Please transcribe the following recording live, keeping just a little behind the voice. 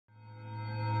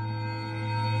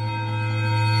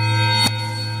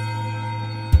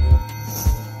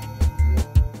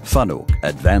FANUC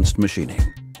Advanced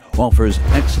Machining offers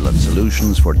excellent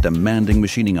solutions for demanding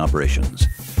machining operations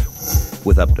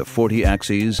with up to 40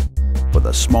 axes for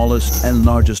the smallest and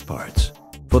largest parts,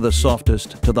 for the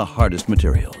softest to the hardest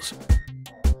materials.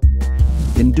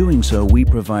 In doing so, we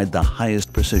provide the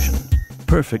highest precision,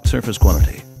 perfect surface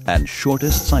quality, and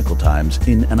shortest cycle times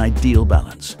in an ideal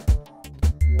balance.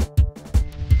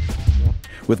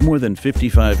 With more than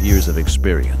 55 years of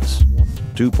experience,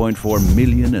 2.4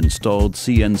 million installed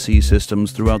CNC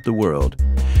systems throughout the world,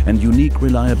 and unique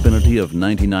reliability of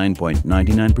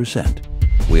 99.99%,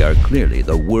 we are clearly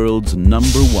the world's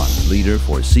 #1 leader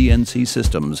for CNC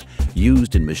systems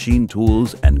used in machine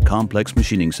tools and complex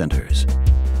machining centers.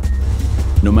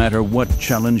 No matter what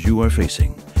challenge you are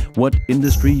facing, what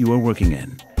industry you are working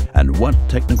in, and what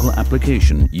technical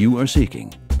application you are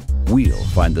seeking, we'll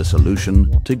find the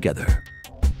solution together.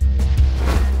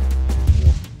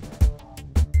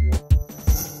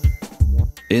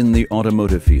 In the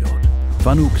automotive field,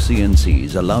 FANUC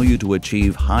CNCs allow you to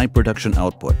achieve high production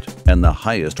output and the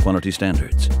highest quality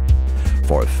standards.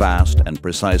 For fast and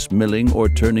precise milling or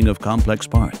turning of complex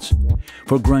parts,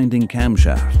 for grinding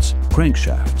camshafts,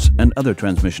 crankshafts, and other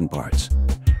transmission parts,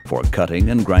 for cutting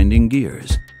and grinding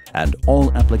gears, and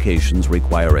all applications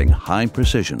requiring high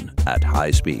precision at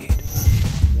high speed.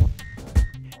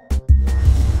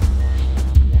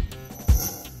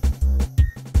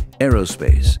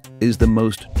 Aerospace is the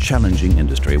most challenging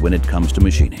industry when it comes to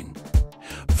machining.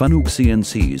 FANUC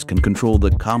CNCs can control the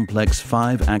complex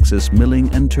 5-axis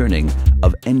milling and turning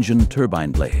of engine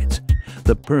turbine blades,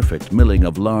 the perfect milling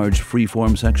of large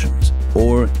freeform sections,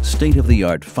 or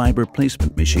state-of-the-art fiber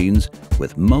placement machines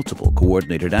with multiple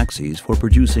coordinated axes for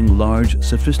producing large,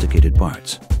 sophisticated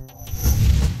parts.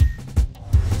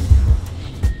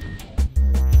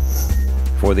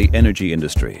 For the energy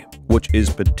industry, which is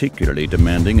particularly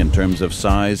demanding in terms of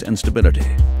size and stability,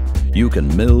 you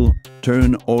can mill,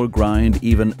 turn, or grind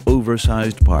even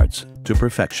oversized parts to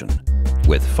perfection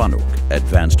with FANUC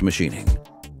Advanced Machining.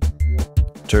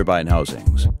 Turbine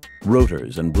housings,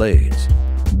 rotors and blades,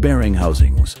 bearing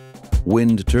housings,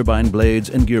 wind turbine blades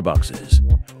and gearboxes,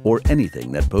 or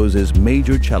anything that poses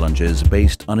major challenges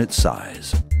based on its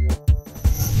size.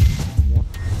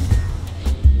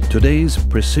 Today's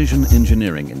precision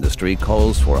engineering industry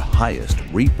calls for highest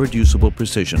reproducible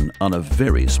precision on a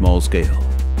very small scale.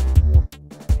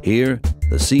 Here,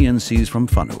 the CNCs from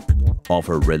FANUC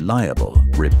offer reliable,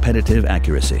 repetitive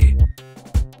accuracy.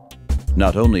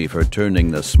 Not only for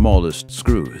turning the smallest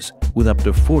screws with up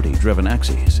to 40 driven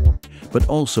axes, but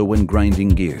also when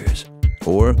grinding gears,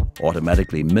 or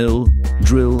automatically mill,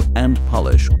 drill, and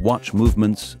polish watch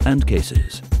movements and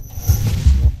cases.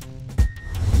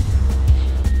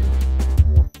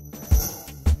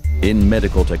 In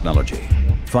medical technology,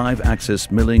 5-axis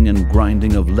milling and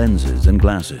grinding of lenses and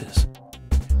glasses,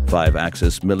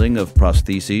 5-axis milling of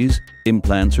prostheses,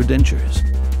 implants or dentures,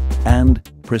 and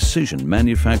precision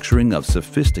manufacturing of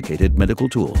sophisticated medical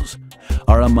tools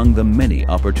are among the many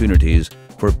opportunities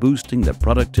for boosting the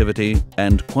productivity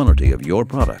and quality of your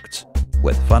products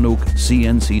with FANUC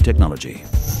CNC technology.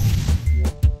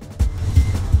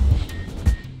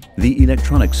 The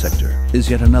electronics sector is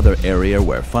yet another area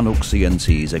where FANUC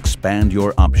CNCs expand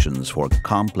your options for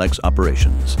complex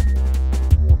operations.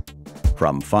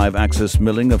 From 5-axis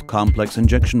milling of complex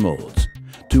injection molds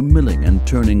to milling and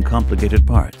turning complicated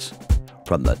parts,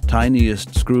 from the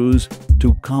tiniest screws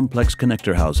to complex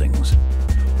connector housings,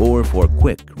 or for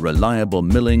quick, reliable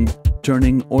milling,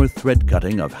 turning, or thread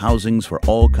cutting of housings for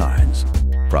all kinds,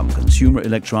 from consumer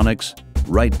electronics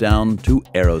right down to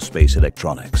aerospace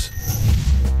electronics.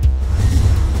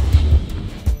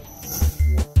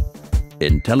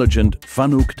 Intelligent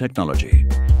FANUC technology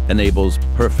enables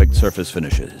perfect surface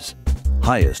finishes,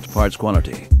 highest parts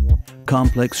quality,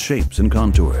 complex shapes and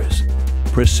contours,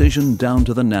 precision down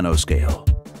to the nanoscale,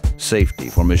 safety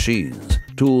for machines,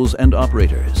 tools, and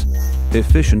operators,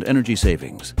 efficient energy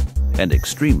savings, and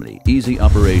extremely easy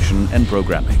operation and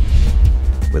programming.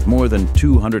 With more than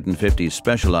 250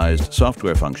 specialized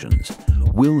software functions,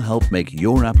 we'll help make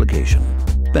your application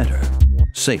better,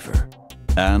 safer,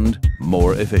 and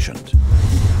more efficient.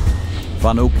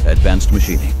 FANUC Advanced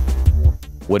Machining.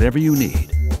 Whatever you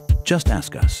need, just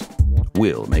ask us.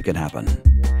 We'll make it happen.